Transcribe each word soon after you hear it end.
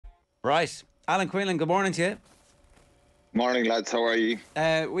Right. Alan Quinlan, good morning to you. Morning, lads. How are you?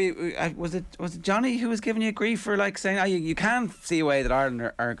 Was it Johnny who was giving you grief for like saying you can see a way that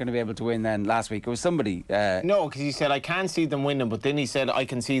Ireland are going to be able to win then last week? It was somebody. No, because he said I can't see them winning, but then he said I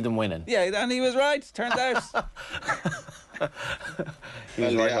can see them winning. Yeah, and he was right. Turns out.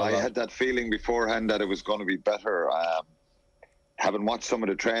 I had that feeling beforehand that it was going to be better. Having watched some of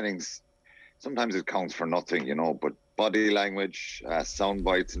the trainings, sometimes it counts for nothing, but body language, sound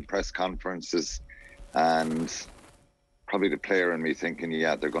bites and press conferences, and probably the player in me thinking,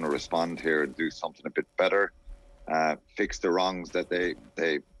 yeah, they're going to respond here and do something a bit better, fix the wrongs that they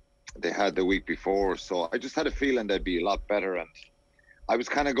had the week before. So I just had a feeling they'd be a lot better, and I was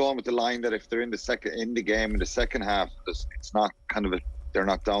kind of going with the line that if they're in the game in the second half, it's not they're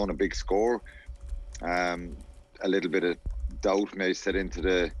not down a big score. A little bit of doubt may set into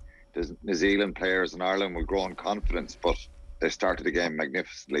the New Zealand players, and Ireland will grow in confidence, but they started the game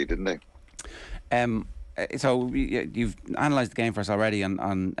magnificently, didn't they? So you've analysed the game for us already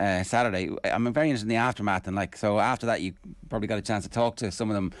on Saturday. I'm very interested in the aftermath, and so after that you probably got a chance to talk to some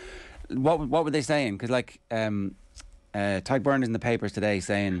of them. What were they saying? Because Tyke Byrne is in the papers today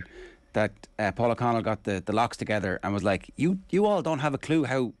saying that Paul O'Connell got the locks together and was like, you all don't have a clue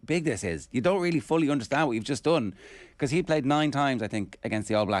how big this is. You don't really fully understand what you've just done. Because he played 9 times, I think, against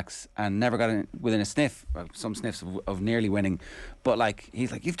the All Blacks and never got within a sniff, well, some sniffs of nearly winning. But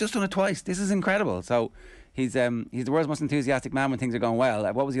he's like, you've just done it twice. This is incredible. So he's the world's most enthusiastic man when things are going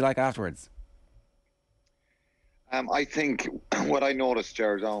well. What was he like afterwards? I think what I noticed,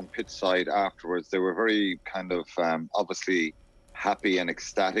 Jared, down pitch side afterwards, they were very kind of obviously happy and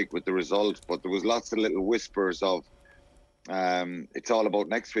ecstatic with the result, but there was lots of little whispers of it's all about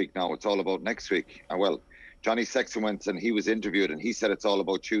next week now. It's all about next week. Well, Johnny Sexton went and he was interviewed and he said it's all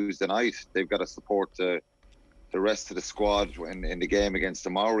about Tuesday night. They've got to support the rest of the squad in the game against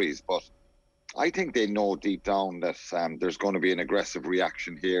the Maoris. But I think they know deep down that there's going to be an aggressive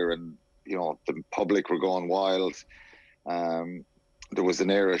reaction here, and the public were going wild. There was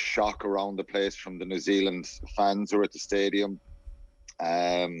an air of shock around the place from the New Zealand fans who were at the stadium.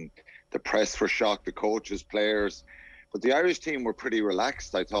 The press were shocked, the coaches, players. But the Irish team were pretty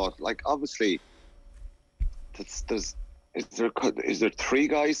relaxed, I thought. Obviously, is there 3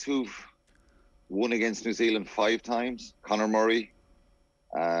 guys who've won against New Zealand 5 times? Conor Murray,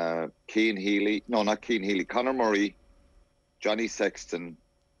 Conor Murray, Johnny Sexton,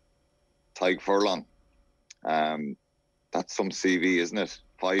 Tyke Furlong. That's some CV, isn't it?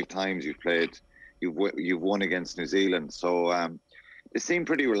 5 times you've won against New Zealand. So they seemed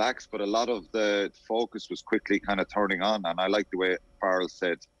pretty relaxed, but a lot of the focus was quickly kind of turning on. And I like the way Farrell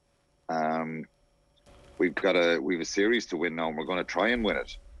said, we've a series to win now, and we're going to try and win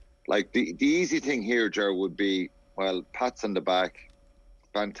it. The easy thing here, Ger, would be, well, pats on the back,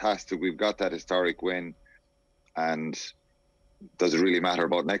 fantastic, we've got that historic win, and does it really matter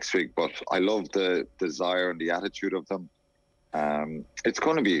about next week? But I love the desire and the attitude of them. It's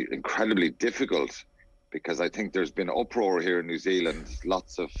going to be incredibly difficult because I think there's been uproar here in New Zealand,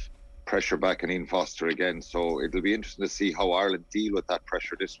 lots of pressure back on Ian Foster again. So it'll be interesting to see how Ireland deal with that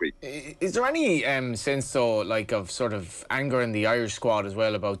pressure this week. Is there any sense, though, of sort of anger in the Irish squad as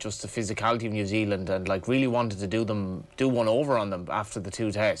well about just the physicality of New Zealand and really wanted to do one over on them after the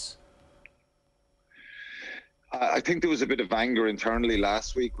 2 tests? I think there was a bit of anger internally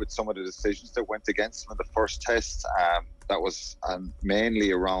last week with some of the decisions that went against them in the first test. That was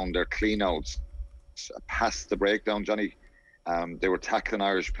mainly around their clean-outs. Past the breakdown, Johnny, they were tackling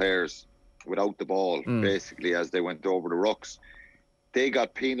Irish players without the ball, basically, as they went over the rucks. They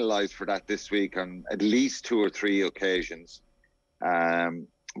got penalised for that this week on at least 2 or 3 occasions by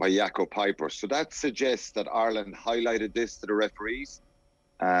Jaco Piper. So that suggests that Ireland highlighted this to the referees.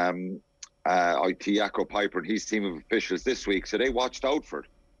 Jaco Piper and his team of officials this week, so they watched out for it.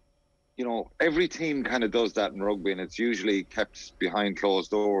 Every team kind of does that in rugby, and it's usually kept behind closed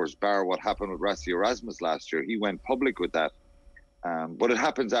doors, bar what happened with Rassie Erasmus last year. He went public with that. But it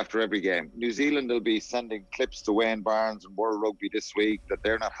happens after every game. New Zealand will be sending clips to Wayne Barnes and World Rugby this week that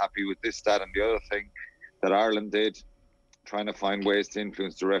they're not happy with this, that, and the other thing that Ireland did, trying to find ways to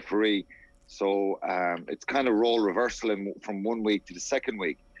influence the referee. So it's kind of role reversal from one week to the second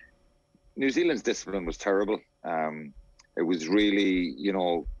week. New Zealand's discipline was terrible. It was really,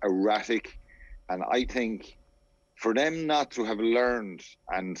 erratic. And I think for them not to have learned,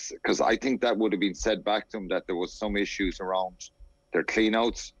 and because I think that would have been said back to them that there was some issues around their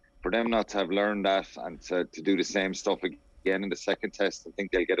clean-outs, for them not to have learned that and to do the same stuff again in the second test, I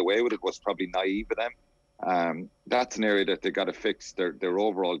think they'll get away with it, was probably naive of them. That's an area that they got to fix. Their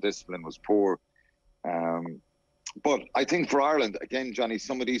overall discipline was poor. But I think for Ireland, again, Johnny,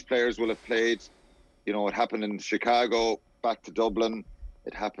 some of these players will have played. You know, it happened in Chicago, back to Dublin.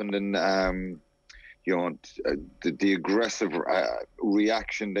 It happened in, you know, the aggressive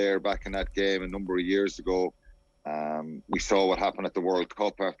reaction there back in that game a number of years ago. We saw what happened at the World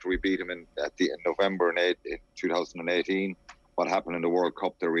Cup after we beat them in November in 2018. What happened in the World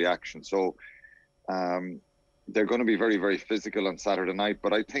Cup, their reaction. So they're going to be very, very physical on Saturday night.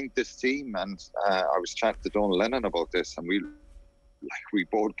 But I think this team, and I was chatting to Donal Lennon about this, and we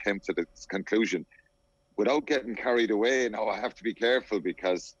both came to this conclusion, without getting carried away. Now I have to be careful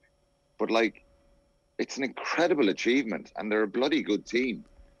but it's an incredible achievement, and they're a bloody good team.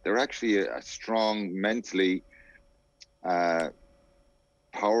 They're actually a strong, mentally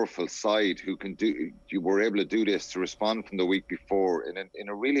powerful side who can do. You were able to do this, to respond from the week before in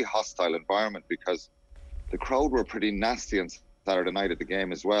a really hostile environment, because the crowd were pretty nasty on Saturday night at the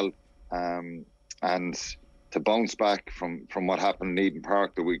game as well, and to bounce back from what happened in Eden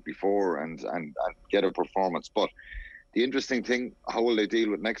Park the week before and get a performance. But the interesting thing, how will they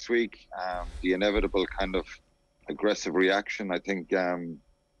deal with next week? The inevitable kind of aggressive reaction. I think,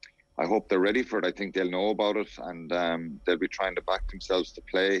 I hope they're ready for it. I think they'll know about it, and they'll be trying to back themselves to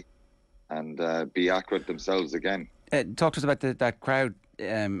play and be accurate themselves again. Talk to us about that crowd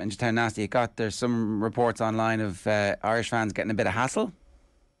and just how nasty it got. There's some reports online of Irish fans getting a bit of hassle.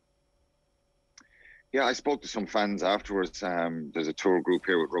 Yeah, I spoke to some fans afterwards. There's a tour group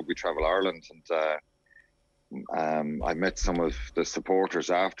here with Rugby Travel Ireland, and I met some of the supporters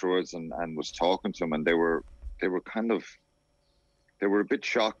afterwards and was talking to them, and they were a bit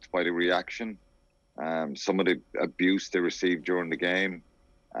shocked by the reaction, some of the abuse they received during the game,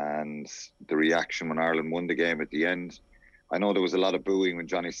 and the reaction when Ireland won the game at the end. I know there was a lot of booing when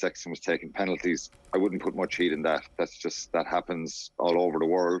Johnny Sexton was taking penalties. I wouldn't put much heat in that. That happens all over the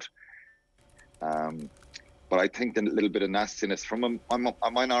world. But I think the little bit of nastiness from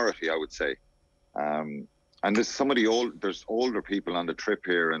a minority, I would say. And there's there's older people on the trip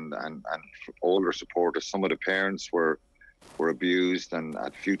here and older supporters. Some of the parents were abused, and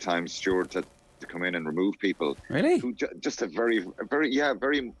a few times Stuart had to come in and remove people. Really? Who just a very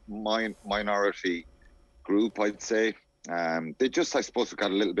minority group, I'd say. They just, I suppose,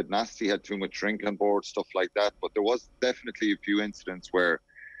 got a little bit nasty, had too much drink on board, stuff like that. But there was definitely a few incidents where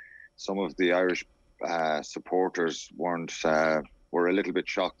some of the Irish supporters were a little bit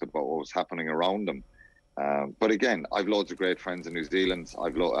shocked about what was happening around them. But again, I've loads of great friends in New Zealand.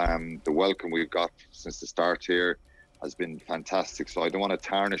 The welcome we've got since the start here has been fantastic. So I don't want to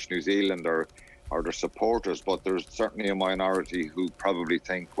tarnish New Zealand or their supporters, but there's certainly a minority who probably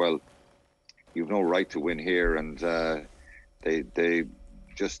think, well, you've no right to win here, and they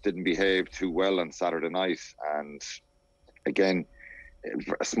just didn't behave too well on Saturday night. And again,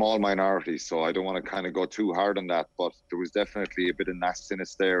 a small minority, so I don't want to kind of go too hard on that, but there was definitely a bit of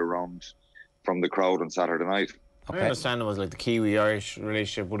nastiness there around from the crowd on Saturday night. Okay. My understanding was the Kiwi-Irish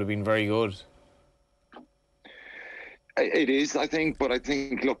relationship would have been very good. It is, I think, but I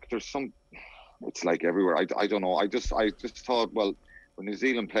think, look, there's some, it's like everywhere. I don't know. I just thought, well, when New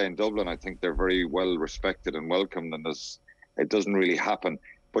Zealand play in Dublin, I think they're very well respected and welcomed, and it doesn't really happen.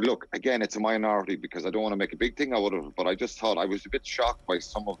 But look, again, it's a minority, because I don't want to make a big thing out of it, but I just thought I was a bit shocked by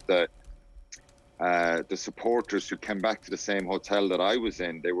some of the supporters who came back to the same hotel that I was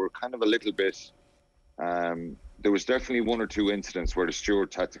in. They were kind of a little bit, there was definitely one or two incidents where the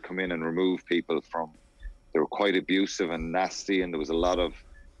stewards had to come in and remove people from, they were quite abusive and nasty, and there was a lot of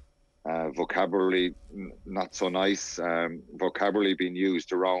vocabulary, not so nice vocabulary being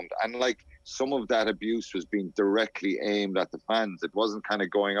used around. And some of that abuse was being directly aimed at the fans. It wasn't kind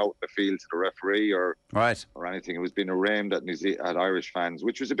of going out in the field to the referee or anything. It was being aimed at Irish fans,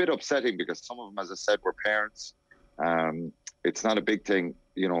 which was a bit upsetting, because some of them, as I said, were parents. It's not a big thing.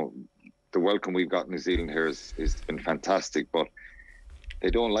 You know, the welcome we've got in New Zealand here has been fantastic, but they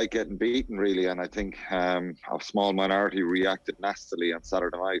don't like getting beaten, really. And I think a small minority reacted nastily on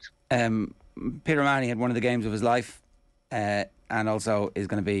Saturday night. Peter O'Mahony had one of the games of his life, and also is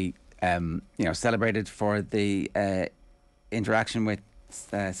going to be celebrated for the interaction with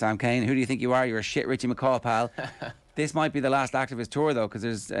Sam Cane. Who do you think you are? You're a shit Richie McCaw, pal. This might be the last act of his tour, though, because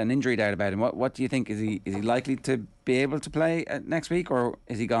there's an injury doubt about him. What do you think? Is he likely to be able to play next week, or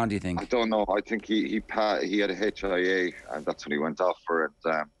is he gone, do you think? I don't know. I think he had a HIA, and that's when he went off for it.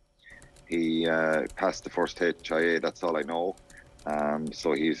 He passed the first HIA, that's all I know.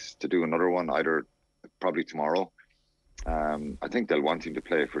 So he's to do another one, probably tomorrow. I think they'll want him to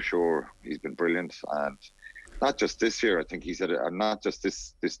play for sure. He's been brilliant, and not just this year. I think he's had, and not just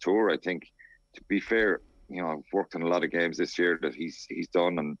this tour. I think, to be fair, I've worked in a lot of games this year that he's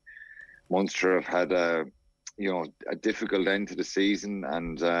done, and Munster have had a difficult end to the season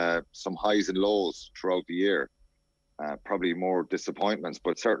and some highs and lows throughout the year. Probably more disappointments,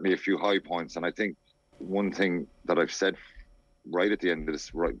 but certainly a few high points. And I think one thing that I've said right at the end of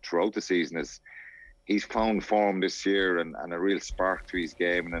this, right throughout the season, is he's found form this year and a real spark to his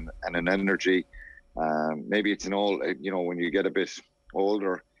game and an energy. Maybe it's when you get a bit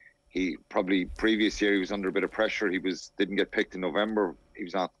older. He probably previous year he was under a bit of pressure. Didn't get picked in November. He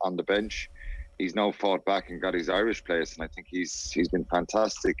was not on the bench. He's now fought back and got his Irish place, and I think he's been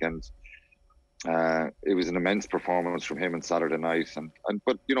fantastic. And it was an immense performance from him on Saturday night.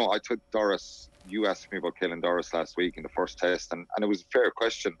 But I took Doris. You asked me about Quinlan Doris last week in the first test, and it was a fair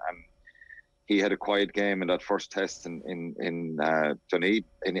question. And he had a quiet game in that first test in Dunedin,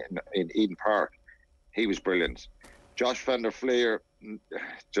 in Eden Park. He was brilliant. Josh van der Fleer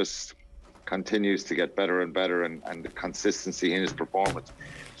just continues to get better and better, and the consistency in his performance.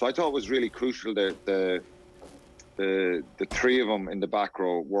 So I thought it was really crucial that the three of them in the back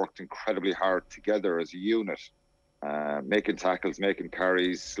row worked incredibly hard together as a unit, making tackles, making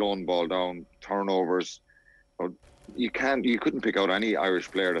carries, slowing ball down, turnovers. You couldn't pick out any Irish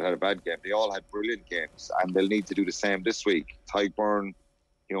player that had a bad game. They all had brilliant games, and they'll need to do the same this week. Tyke Byrne,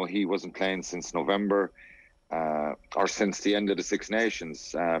 he wasn't playing since November, or since the end of the Six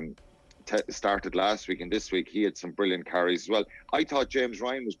Nations. Started last week, and this week he had some brilliant carries as well. I thought James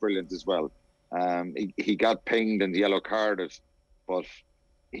Ryan was brilliant as well. He got pinged and yellow carded, but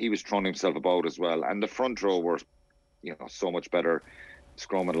he was throwing himself about as well. And the front row were, so much better.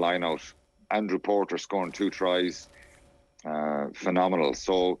 Scrum and line out. Andrew Porter scoring 2 tries, phenomenal.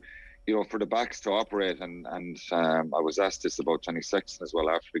 So, for the backs to operate, and I was asked this about Johnny Sexton as well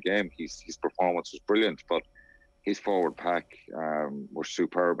after the game. His performance was brilliant, but his forward pack were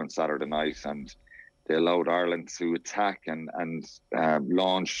superb on Saturday night, and they allowed Ireland to attack and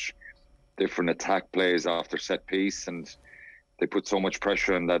launch different attack plays off their set piece, and they put so much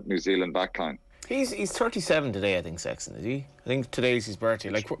pressure on that New Zealand backline. He's 37 today, I think, Sexton, is he? I think today's his birthday.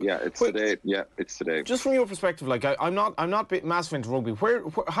 Today. Yeah, it's today. Just from your perspective, I'm not massive into rugby.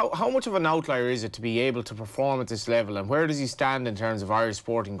 How much of an outlier is it to be able to perform at this level, and where does he stand in terms of Irish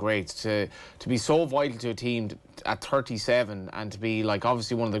sporting greats to be so vital to a team at 37 and to be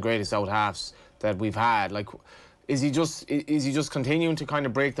obviously one of the greatest out halves that we've had? Is he just continuing to kind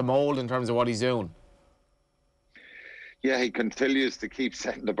of break the mold in terms of what he's doing? Yeah, he continues to keep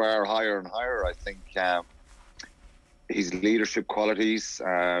setting the bar higher and higher. I think his leadership qualities,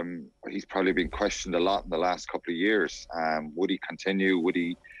 he's probably been questioned a lot in the last couple of years. Would he continue?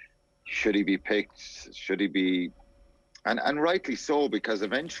 Should he be picked? Should he be? And rightly so, because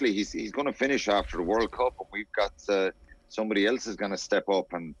eventually he's going to finish after the World Cup, and we've got somebody else is going to step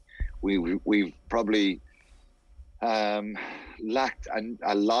up, and we've probably lacked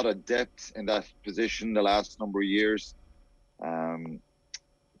a lot of depth in that position the last number of years.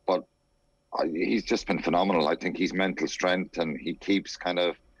 But he's just been phenomenal. I think his mental strength, and he keeps kind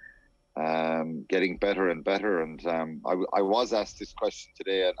of getting better and better. And I was asked this question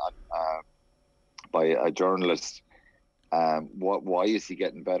today by a journalist. Why is he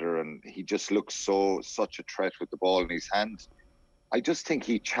getting better? And he just looks such a threat with the ball in his hand. I just think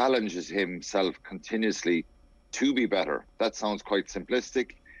he challenges himself continuously to be better. That sounds quite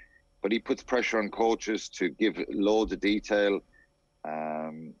simplistic, but he puts pressure on coaches to give loads of detail,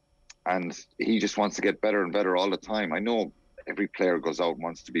 and he just wants to get better and better all the time. I know every player goes out and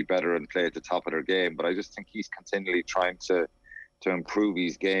wants to be better and play at the top of their game, but I just think he's continually trying to improve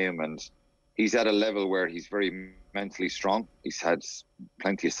his game, and he's at a level where he's very mentally strong. He's had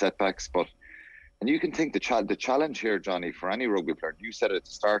plenty of setbacks, and you can think the challenge here, Johnny, for any rugby player, you said it at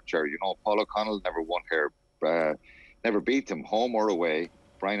the start, Jerry, Paul O'Connell never won here, never beat them home or away.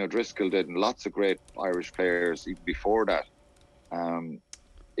 Brian O'Driscoll did, and lots of great Irish players even before that.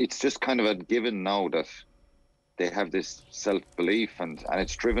 It's just kind of a given now that they have this self-belief, and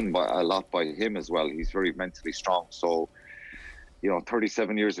it's driven a lot by him as well. He's very mentally strong. So,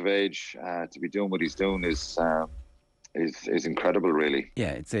 37 years of age, to be doing what he's doing is incredible, really.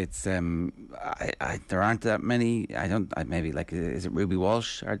 Yeah, it's there aren't that many. Is it Ruby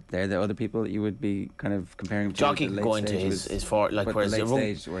Walsh? Are they the other people that you would be kind of comparing him to? Jockey could go into his fort, whereas the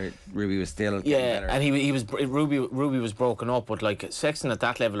late stage where Ruby was still better. And Ruby was broken up, but Sexton at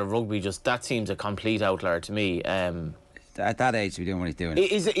that level of rugby, just that seems a complete outlier to me. At that age, to be doing what he's doing.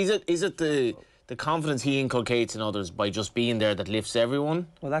 Is it the confidence he inculcates in others by just being there that lifts everyone?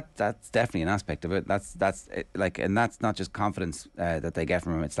 Well, that's definitely an aspect of it. That's and that's not just confidence that they get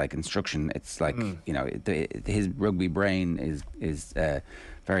from him. It's like instruction. It's like his rugby brain is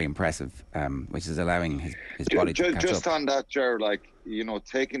very impressive, which is allowing his body to catch just up. On that, Ger,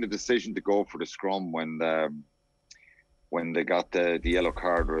 taking the decision to go for the scrum when they got the yellow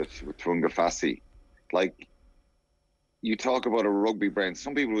card with Tunga Fassi, like, you talk about a rugby brain.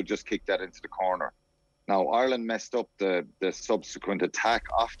 Some people would just kick that into the corner. Now, Ireland messed up the subsequent attack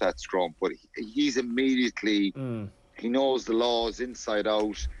off that scrum, but he's immediately, he knows the laws inside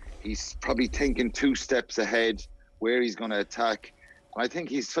out. He's probably thinking 2 steps ahead where he's going to attack. And I think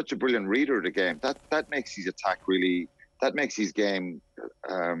he's such a brilliant reader of the game. That makes his attack really, that makes his game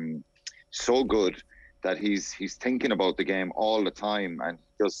so good, that he's thinking about the game all the time. And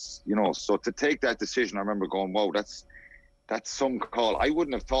just, so to take that decision, I remember going, wow, that's some call. I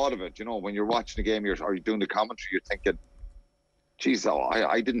wouldn't have thought of it. When you're watching the game, or you're doing the commentary, you're thinking, geez,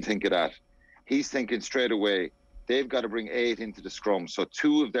 I didn't think of that. He's thinking straight away, they've got to bring 8 into the scrum. So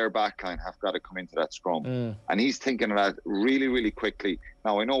 2 of their backline have got to come into that scrum. And he's thinking of that really, really quickly.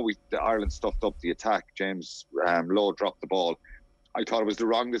 Now, I know Ireland stuffed up the attack. James Lowe dropped the ball. I thought it was the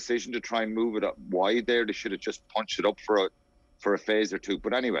wrong decision to try and move it up wide there. They should have just punched it up for a phase or 2.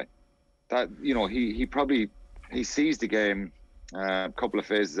 But anyway, that, he sees the game a couple of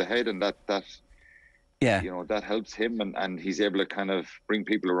phases ahead, and that helps him, and he's able to kind of bring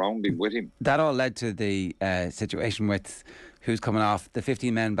people around him with him. That all led to the situation with who's coming off, the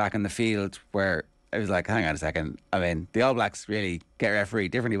 15 men back in the field, where it was like, hang on a second. I mean, the All Blacks really get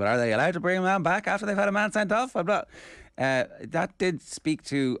refereed differently, but are they allowed to bring a man back after they've had a man sent off? I'm not. That did speak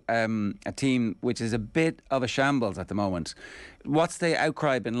to a team which is a bit of a shambles at the moment. What's the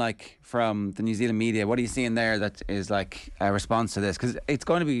outcry been like from the New Zealand media? What are you seeing there that is like a response to this? Because it's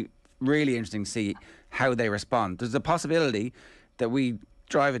going to be really interesting to see how they respond. There's a possibility that we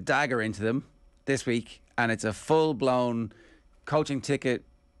drive a dagger into them this week and it's a full-blown coaching ticket,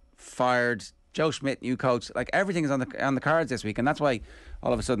 fired, Joe Schmidt, new coach. Like, everything is on the cards this week, and that's why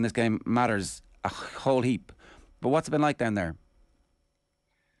all of a sudden this game matters a whole heap. But what's it been like down there?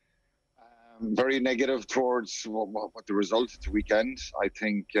 Very negative towards what the result of the weekend. I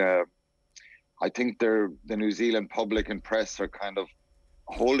think the New Zealand public and press are kind of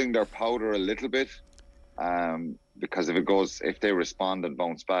holding their powder a little bit, because if they respond and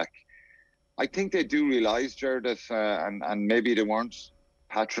bounce back, I think they do realise, Jared, that and maybe they weren't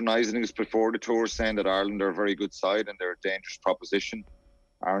patronising us before the tour, saying that Ireland are a very good side and they're a dangerous proposition.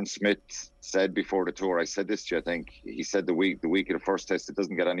 Aaron Smith said before the tour, I said this to you, I think, he said the week of the first test, it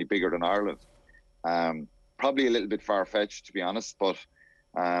doesn't get any bigger than Ireland. Probably a little bit far-fetched, to be honest, but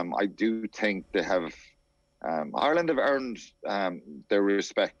I do think they have, Ireland have earned their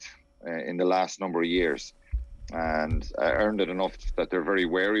respect in the last number of years, and earned it enough that they're very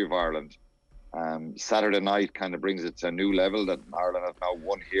wary of Ireland. Saturday night kind of brings it to a new level that Ireland have now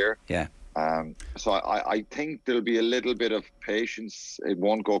won here. Yeah. So I think there'll be a little bit of patience. It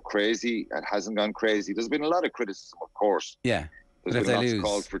won't go crazy. It hasn't gone crazy. There's been a lot of criticism, of course. Yeah. There's been lots of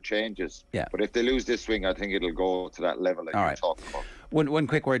calls for changes. Yeah. But if they lose this swing, I think it'll go to that level that you're talking about. One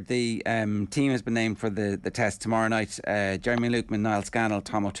quick word. The team has been named for the test tomorrow night. Jeremy Lukeman, Niall Scannell,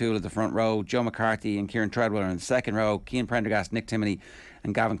 Tom O'Toole at the front row. Joe McCarthy and Kieran Treadwell are in the second row. Cian Prendergast, Nick Timoney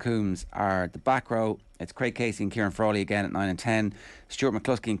and Gavin Coombs are the back row. It's Craig Casey and Kieran Frawley again at 9 and 10. Stuart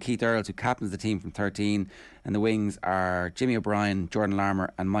McCluskey and Keith Earls, who captains the team, from 13. And the wings are Jimmy O'Brien, Jordan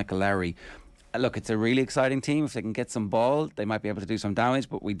Larmour and Michael Lowry. Look, it's a really exciting team. If they can get some ball, they might be able to do some damage.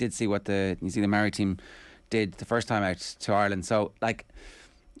 But we did see what the New Zealand Maori team did the first time out to Ireland. So, like,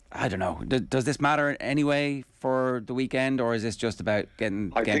 I don't know. Does this matter anyway for the weekend, or is this just about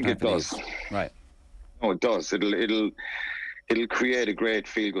getting? I think it does. Right. No, it does. It'll create a great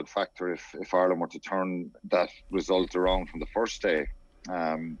feel-good factor if Ireland were to turn that result around from the first day.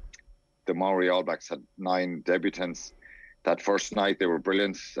 The Maori All Blacks had 9 debutants. That first night they were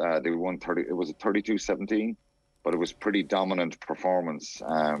brilliant. They won 30. It was a 32-17, but it was pretty dominant performance.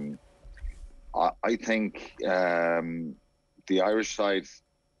 I think the Irish side,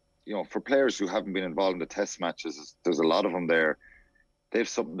 for players who haven't been involved in the test matches, there's a lot of them there. They have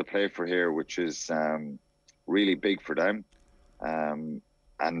something to play for here, which is really big for them. And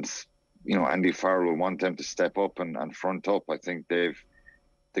Andy Farrell will want them to step up and front up. I think the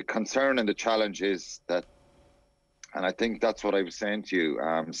concern and the challenge is that. And I think that's what I was saying to you.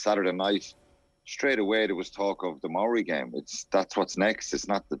 Saturday night, straight away there was talk of the Maori game. That's what's next. It's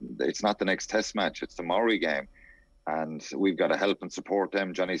not the next test match. It's the Maori game, and we've got to help and support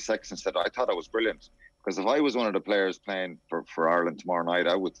them. Johnny Sexton said, I thought that was brilliant, because if I was one of the players playing for Ireland tomorrow night,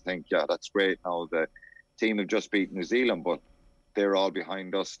 I would think, yeah, that's great. Now the team have just beat New Zealand, but they're all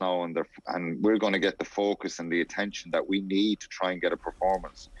behind us now, and we're going to get the focus and the attention that we need to try and get a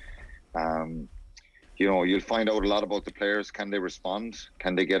performance. You'll find out a lot about the players. Can they respond?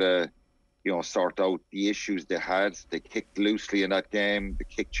 Can they get a sort out the issues they had. They kicked loosely in that game. The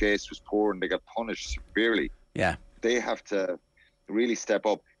kick chase was poor, and they got punished severely. Yeah. They have to really step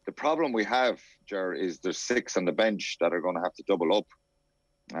up. The problem we have, Ger, is there's 6 on the bench that are going to have to double up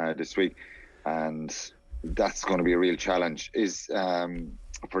this week, and that's going to be a real challenge. Is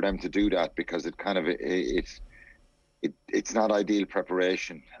for them to do that, because it kind of it's not ideal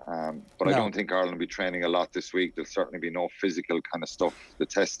preparation. But I don't think Ireland will be training a lot this week. There'll certainly be no physical kind of stuff. The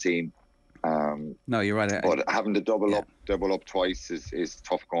test team. No, you're right. But having to double up twice is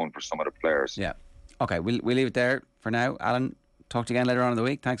tough going for some of the players. Yeah. Okay, we'll leave it there for now. Alan, talk to you again later on in the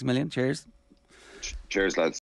week. Thanks a million. Cheers. Cheers, lads.